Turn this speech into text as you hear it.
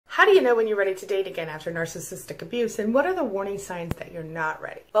How do you know when you're ready to date again after narcissistic abuse, and what are the warning signs that you're not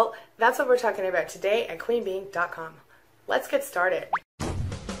ready? Well, that's what we're talking about today at queenbee.com. Let's get started.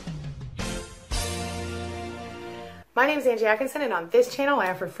 My name is Angie Atkinson, and on this channel I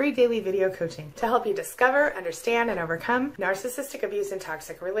offer free daily video coaching to help you discover, understand, and overcome narcissistic abuse and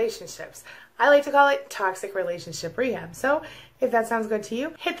toxic relationships. I like to call it toxic relationship rehab. So if that sounds good to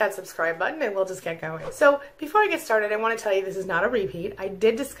you, hit that subscribe button and we'll just get going. So before I get started, I want to tell you this is not a repeat. I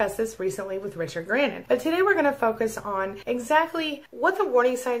did discuss this recently with Richard Grannon, but today we're going to focus on exactly what the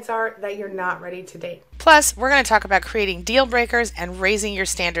warning signs are that you're not ready to date. Plus, we're going to talk about creating deal breakers and raising your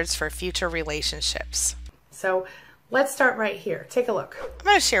standards for future relationships. So let's start right here. Take a look. I'm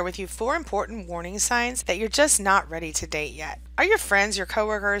going to share with you 4 important warning signs that you're just not ready to date yet. Are your friends, your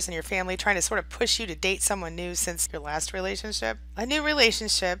coworkers, and your family trying to sort of push you to date someone new since your last relationship? A new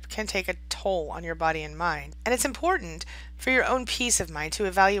relationship can take a toll on your body and mind, and it's important for your own peace of mind to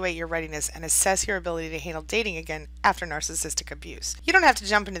evaluate your readiness and assess your ability to handle dating again after narcissistic abuse. You don't have to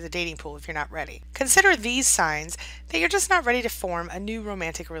jump into the dating pool if you're not ready. Consider these signs that you're just not ready to form a new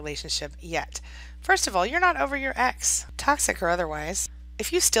romantic relationship yet. First of all, you're not over your ex, toxic or otherwise.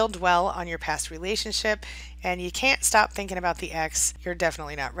 If you still dwell on your past relationship and you can't stop thinking about the ex, you're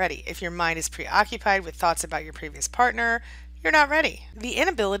definitely not ready. If your mind is preoccupied with thoughts about your previous partner, you're not ready. The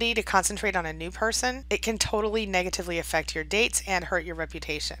inability to concentrate on a new person, it can totally negatively affect your dates and hurt your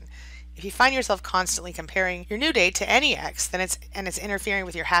reputation. If you find yourself constantly comparing your new date to any ex, then it's interfering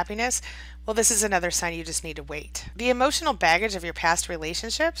with your happiness, well, this is another sign you just need to wait. The emotional baggage of your past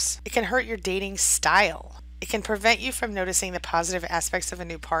relationships, it can hurt your dating style. It can prevent you from noticing the positive aspects of a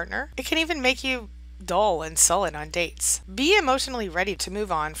new partner. It can even make you dull and sullen on dates. Be emotionally ready to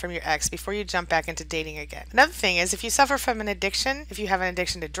move on from your ex before you jump back into dating again. Another thing is, if you suffer from an addiction, if you have an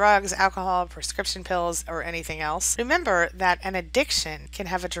addiction to drugs, alcohol, prescription pills, or anything else, remember that an addiction can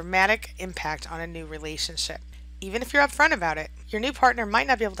have a dramatic impact on a new relationship. Even if you're upfront about it, your new partner might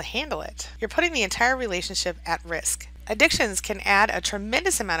not be able to handle it. You're putting the entire relationship at risk. Addictions can add a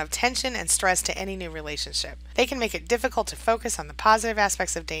tremendous amount of tension and stress to any new relationship. They can make it difficult to focus on the positive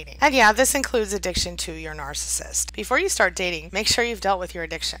aspects of dating. And yeah, this includes addiction to your narcissist. Before you start dating, make sure you've dealt with your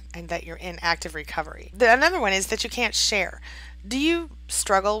addiction and that you're in active recovery. Another one is that you can't share. Do you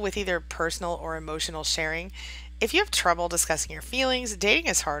struggle with either personal or emotional sharing? If you have trouble discussing your feelings, dating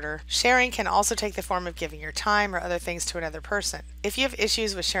is harder. Sharing can also take the form of giving your time or other things to another person. If you have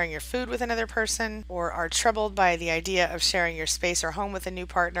issues with sharing your food with another person, or are troubled by the idea of sharing your space or home with a new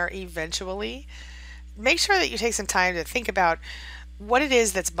partner eventually, make sure that you take some time to think about what it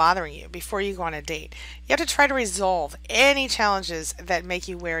is that's bothering you before you go on a date. You have to try to resolve any challenges that make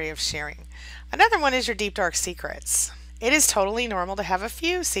you wary of sharing. Another one is your deep, dark secrets. It is totally normal to have a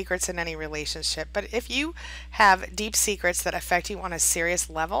few secrets in any relationship, but if you have deep secrets that affect you on a serious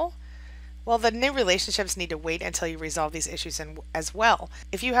level, well, the new relationships need to wait until you resolve these issues as well.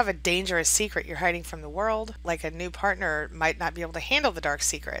 If you have a dangerous secret you're hiding from the world, like a new partner might not be able to handle the dark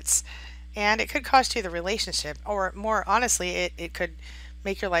secrets, and it could cost you the relationship, or more honestly, it could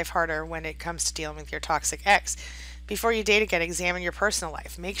make your life harder when it comes to dealing with your toxic ex. Before you date again, examine your personal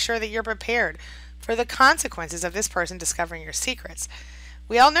life. Make sure that you're prepared for the consequences of this person discovering your secrets.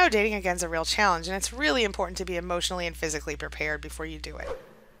 We all know dating again is a real challenge, and it's really important to be emotionally and physically prepared before you do it.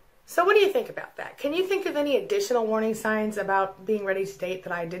 So what do you think about that? Can you think of any additional warning signs about being ready to date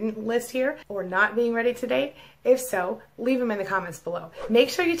that I didn't list here, or not being ready to date? If so, leave them in the comments below.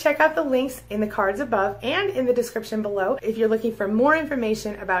 Make sure you check out the links in the cards above and in the description below if you're looking for more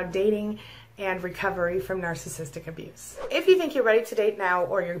information about dating and recovery from narcissistic abuse. If you think you're ready to date now,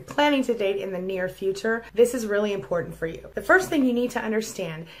 or you're planning to date in the near future, this is really important for you. The first thing you need to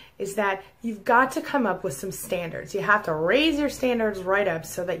understand is that you've got to come up with some standards. You have to raise your standards right up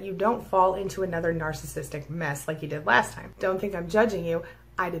so that you don't fall into another narcissistic mess like you did last time. Don't think I'm judging you.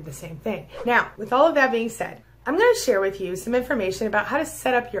 I did the same thing. Now, with all of that being said, I'm going to share with you some information about how to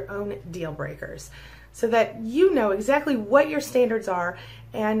set up your own deal breakers so that you know exactly what your standards are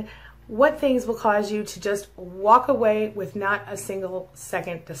and what things will cause you to just walk away with not a single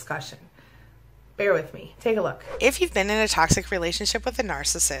second discussion. Bear with me. Take a look. If you've been in a toxic relationship with a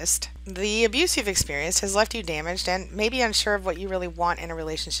narcissist, the abuse you've experienced has left you damaged and maybe unsure of what you really want in a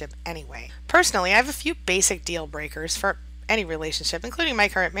relationship anyway. Personally, I have a few basic deal breakers for any relationship, including my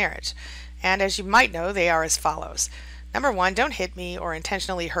current marriage. And as you might know, they are as follows. Number 1, don't hit me or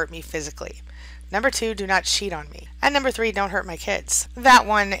intentionally hurt me physically. Number 2, do not cheat on me. And number 3, don't hurt my kids. That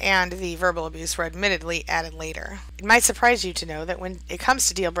one and the verbal abuse were admittedly added later. It might surprise you to know that when it comes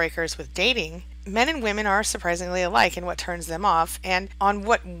to deal breakers with dating, Men and women are surprisingly alike in what turns them off and on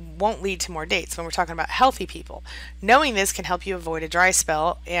what won't lead to more dates when we're talking about healthy people. Knowing this can help you avoid a dry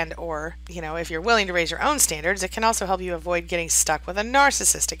spell and or, if you're willing to raise your own standards, it can also help you avoid getting stuck with a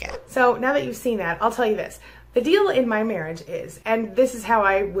narcissist again. So now that you've seen that, I'll tell you this. The deal in my marriage is, and this is how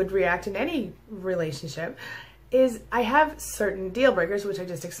I would react in any relationship, is I have certain deal breakers, which I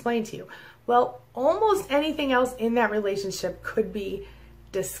just explained to you. Well, almost anything else in that relationship could be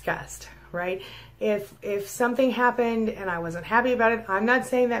discussed, right? If something happened and I wasn't happy about it, I'm not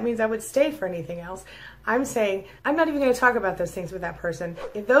saying that means I would stay for anything else. I'm saying I'm not even going to talk about those things with that person.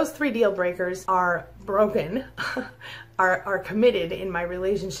 If those 3 deal breakers are broken, are committed in my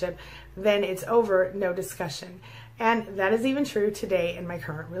relationship, then it's over, no discussion. And that is even true today in my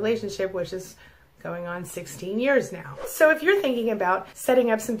current relationship, which is going on 16 years now. So if you're thinking about setting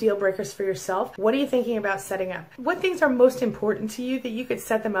up some deal breakers for yourself, what are you thinking about setting up? What things are most important to you that you could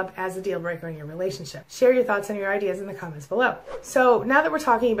set them up as a deal breaker in your relationship? Share your thoughts and your ideas in the comments below. So now that we're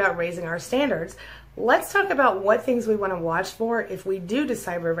talking about raising our standards, let's talk about what things we want to watch for if we do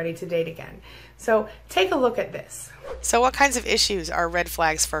decide we're ready to date again. So take a look at this. So what kinds of issues are red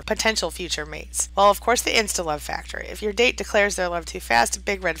flags for potential future mates? Well, of course, the insta-love factor. If your date declares their love too fast,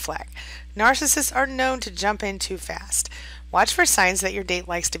 big red flag. Narcissists are known to jump in too fast. Watch for signs that your date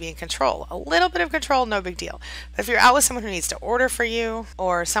likes to be in control. A little bit of control, no big deal. But if you're out with someone who needs to order for you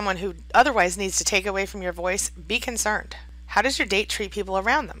or someone who otherwise needs to take away from your voice, be concerned. How does your date treat people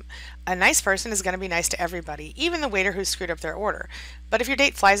around them? A nice person is going to be nice to everybody, even the waiter who screwed up their order. But if your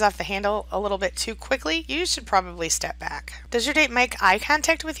date flies off the handle a little bit too quickly, you should probably step back. Does your date make eye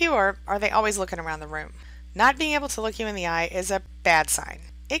contact with you, or are they always looking around the room? Not being able to look you in the eye is a bad sign.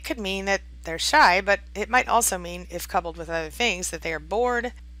 It could mean that they're shy, but it might also mean, if coupled with other things, that they are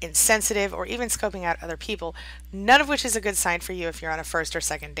bored, insensitive, or even scoping out other people, none of which is a good sign for you if you're on a first or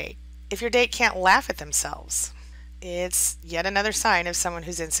second date. If your date can't laugh at themselves, it's yet another sign of someone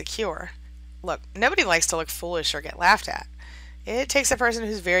who's insecure. Look, nobody likes to look foolish or get laughed at. It takes a person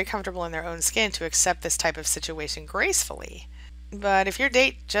who's very comfortable in their own skin to accept this type of situation gracefully. But if your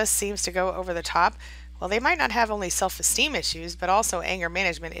date just seems to go over the top, well, they might not have only self-esteem issues, but also anger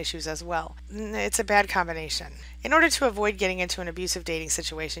management issues as well. It's a bad combination. In order to avoid getting into an abusive dating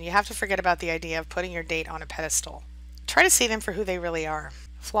situation, you have to forget about the idea of putting your date on a pedestal. Try to see them for who they really are,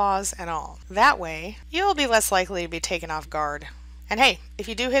 flaws and all. That way, you'll be less likely to be taken off guard. And hey, if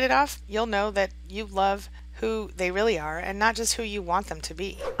you do hit it off, you'll know that you love who they really are and not just who you want them to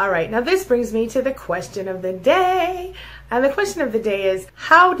be. All right, now this brings me to the question of the day. And the question of the day is,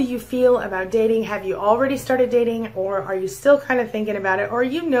 how do you feel about dating? Have you already started dating, or are you still kind of thinking about it, or are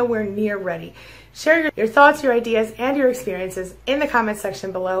you nowhere near ready? Share your thoughts, your ideas, and your experiences in the comments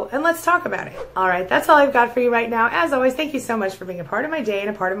section below, and let's talk about it. All right, that's all I've got for you right now. As always, thank you so much for being a part of my day and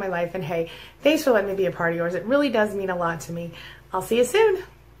a part of my life. And hey, thanks for letting me be a part of yours. It really does mean a lot to me. I'll see you soon.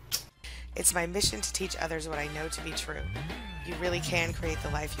 It's my mission to teach others what I know to be true. You really can create the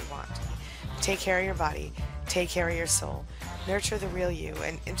life you want. Take care of your body, take care of your soul, nurture the real you,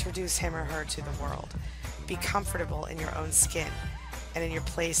 and introduce him or her to the world. Be comfortable in your own skin and in your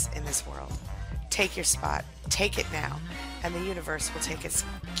place in this world. Take your spot, take it now, and the universe will take its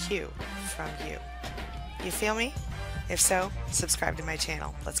cue from you. You feel me? If so, subscribe to my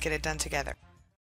channel. Let's get it done together.